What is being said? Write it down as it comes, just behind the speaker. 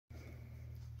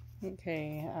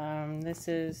Okay, this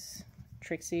is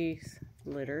Trixie's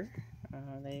litter.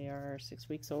 They are 6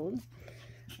 weeks old.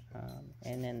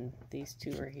 And then these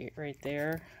two are here, right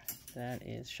there. That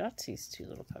is Shatzie's two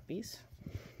little puppies.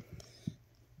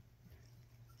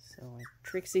 So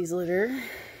Trixie's litter.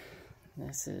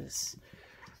 This is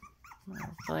my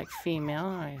black female.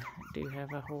 I do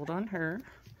have a hold on her.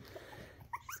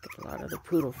 She's got a lot of the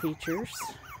poodle features.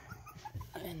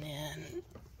 And then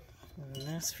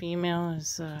this female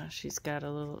is, she's got a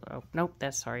little, oh, nope,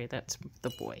 that's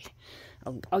the boy.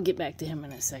 I'll get back to him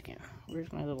in a second.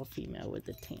 Where's my little female with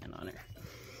the tan on her?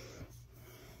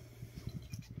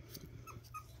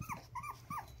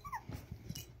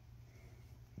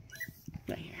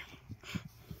 Right here.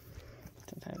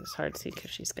 Sometimes it's hard to see because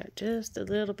she's got just a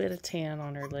little bit of tan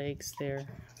on her legs there.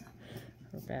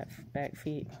 Her back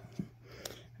feet.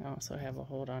 I also have a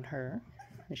hold on her.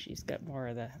 And she's got more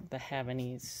of the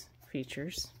Havanese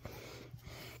features.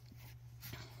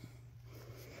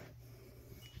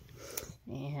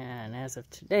 And as of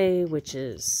today, which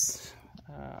is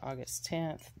August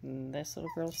 10th, this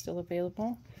little girl is still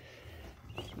available.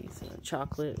 She's a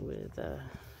chocolate with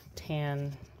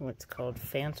tan, what's called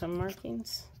phantom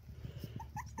markings.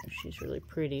 So she's really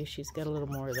pretty. She's got a little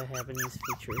more of the Havanese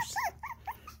features,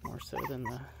 more so than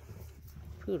the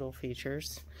poodle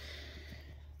features.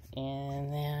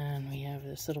 And then we have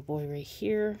this little boy right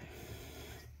here.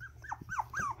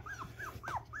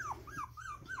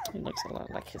 He looks a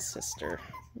lot like his sister.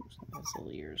 Oops, his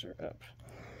little ears are up.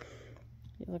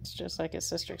 He looks just like his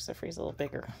sister, except for he's a little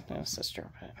bigger than his sister.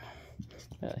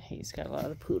 But he's got a lot of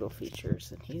the poodle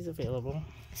features, and he's available.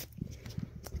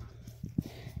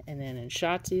 And then in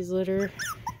Shatzie's litter,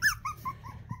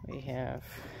 we have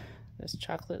this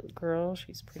chocolate girl.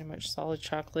 She's pretty much solid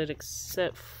chocolate,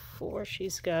 except for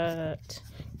she's got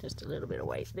just a little bit of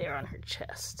white there on her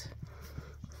chest.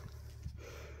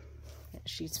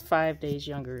 She's 5 days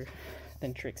younger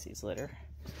than Trixie's litter.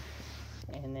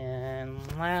 And then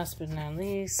last but not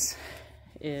least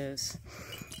is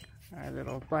our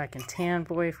little black and tan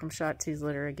boy from Shatzie's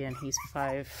litter. Again, he's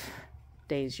 5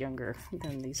 days younger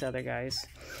than these other guys.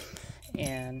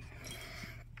 And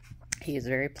he is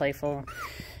very playful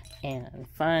and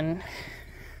fun.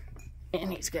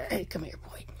 And he's got, hey, come here,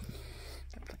 boy.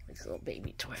 This little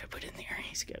baby toy I put in there.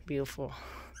 He's got beautiful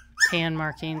tan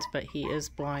markings, but he is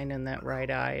blind in that right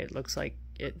eye. It looks like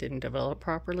it didn't develop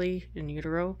properly in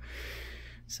utero,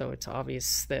 so it's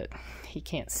obvious that he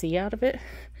can't see out of it.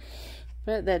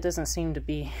 But that doesn't seem to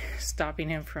be stopping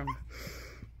him from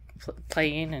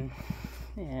playing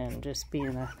and just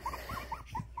being a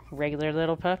regular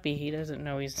little puppy. He doesn't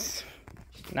know he's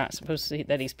not supposed to,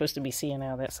 that he's supposed to be seeing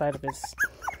out of that side of his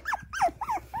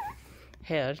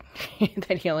head.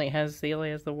 That he only has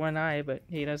the one eye, but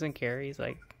he doesn't care. He's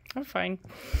like, I'm fine.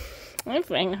 I'm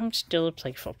fine. I'm still a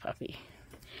playful puppy.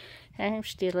 I'm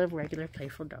still a regular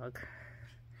playful dog.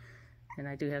 And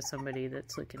I do have somebody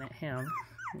that's looking at him.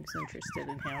 Who's interested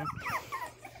in him.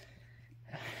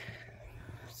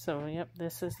 So, yep,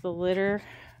 this is the litter.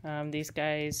 These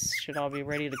guys should all be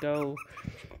ready to go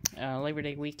Labor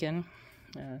Day weekend.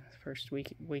 First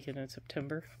weekend in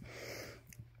September.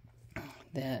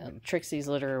 The Trixie's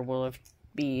litter will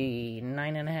be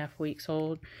 9.5 weeks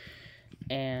old.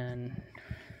 And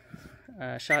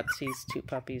Shatzie's two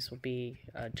puppies will be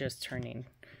just turning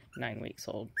 9 weeks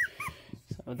old.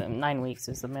 So the 9 weeks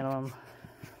is the minimum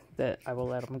that I will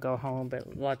let them go home. But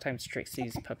a lot of times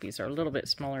Trixie's puppies are a little bit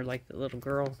smaller, like the little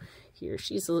girl here.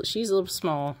 She's a little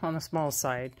small, on the small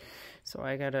side. So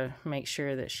I gotta make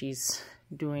sure that she's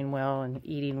doing well and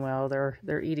eating well.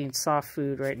 They're eating soft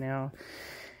food right now.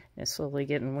 And slowly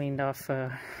getting weaned off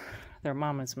their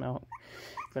mama's milk.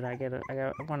 But I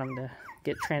want them to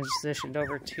get transitioned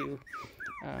over to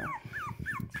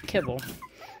kibble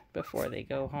before they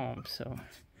go home. So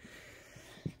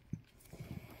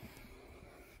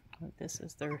this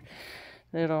is their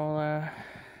little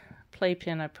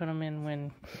playpen I put them in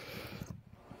when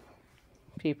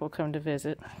people come to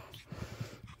visit,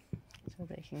 so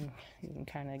you can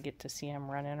kind of get to see them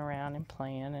running around and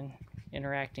playing and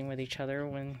interacting with each other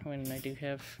when I do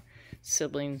have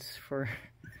siblings for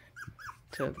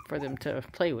them to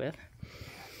play with.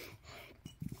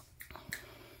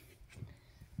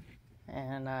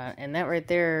 And that right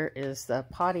there is the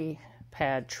potty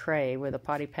pad tray with a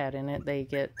potty pad in it. They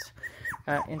get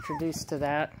introduced to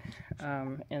that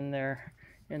in their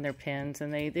pens,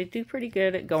 and they do pretty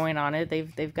good at going on it.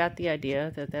 They've got the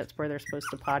idea that that's where they're supposed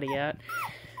to potty at.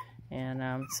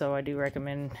 And so I do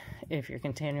recommend, if you're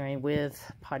continuing with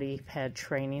potty pad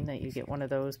training, that you get one of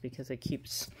those, because it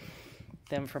keeps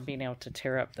them from being able to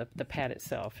tear up the pad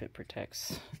itself. It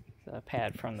protects the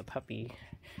pad from the puppy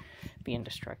being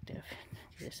destructive.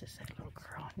 This is that little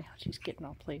girl. Now she's getting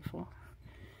all playful.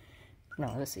 No,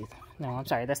 I'm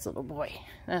sorry, that's the little boy.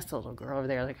 That's the little girl over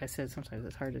there. Like I said, sometimes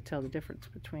it's hard to tell the difference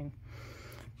between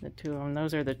the two of them.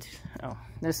 Those are the two. Oh,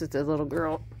 this is the little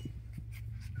girl.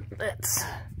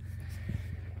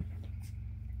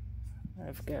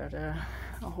 I've got a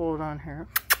hold on her.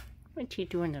 What you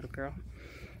doing, little girl?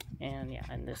 And yeah,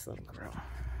 and this little girl.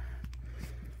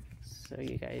 So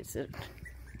you guys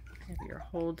have your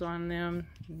holds on them.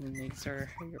 And these are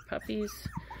your puppies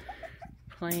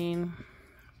playing.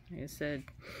 Like I said,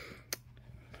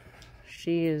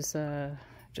 she is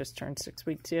just turned 6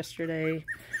 weeks yesterday.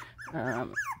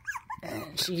 And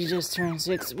she just turned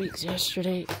 6 weeks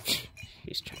yesterday.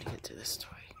 She's trying to get to this toy.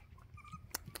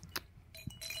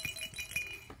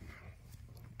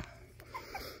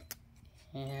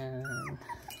 And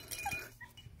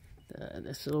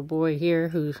this little boy here,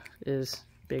 who is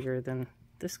bigger than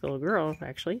this little girl,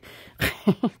 actually,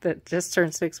 that just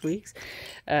turned 6 weeks,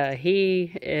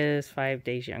 he is 5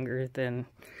 days younger than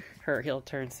her. He'll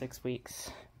turn 6 weeks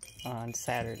on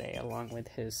Saturday, along with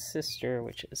his sister,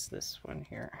 which is this one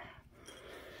here.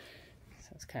 So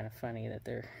it's kind of funny that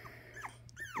they're,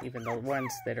 even the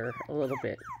ones that are a little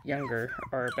bit younger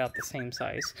are about the same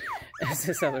size as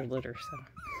this other litter. So,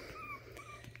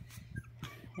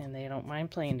 and they don't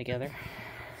mind playing together.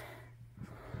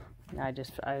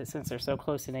 Since they're so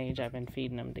close in age, I've been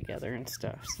feeding them together and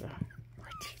stuff. So,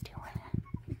 what you doing?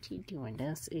 What you doing?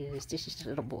 This is a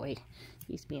little boy.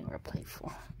 He's being real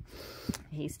playful.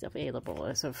 He's still available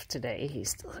as of today. He's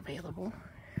still available.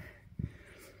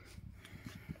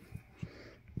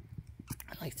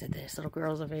 Like I said, this little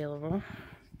girl's available.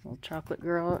 Little chocolate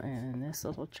girl, and this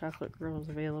little chocolate girl is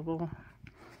available.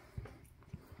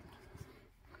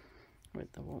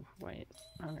 With the white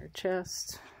on her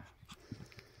chest.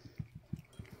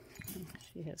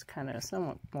 She has kind of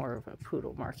somewhat more of a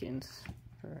poodle markings,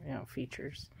 or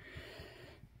features.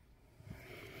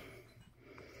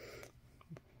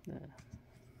 The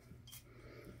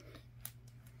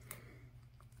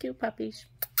cute puppies.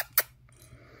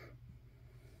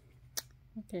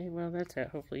 Okay, well that's it.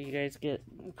 Hopefully you guys get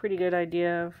a pretty good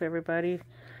idea of everybody.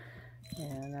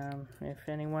 And if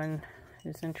anyone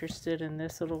is interested in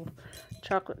this little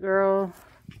chocolate girl,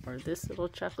 or this little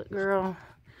chocolate girl,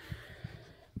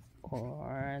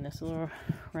 or this little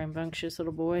rambunctious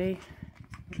little boy,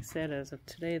 like I said, as of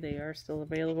today, they are still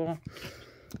available.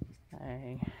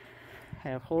 I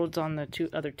have holds on the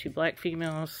other two black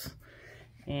females,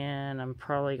 and I'm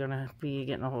probably going to be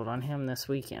getting a hold on him this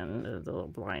weekend, the little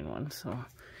blind one, so,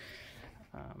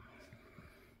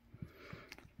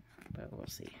 but we'll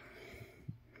see.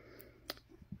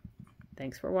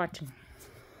 Thanks for watching.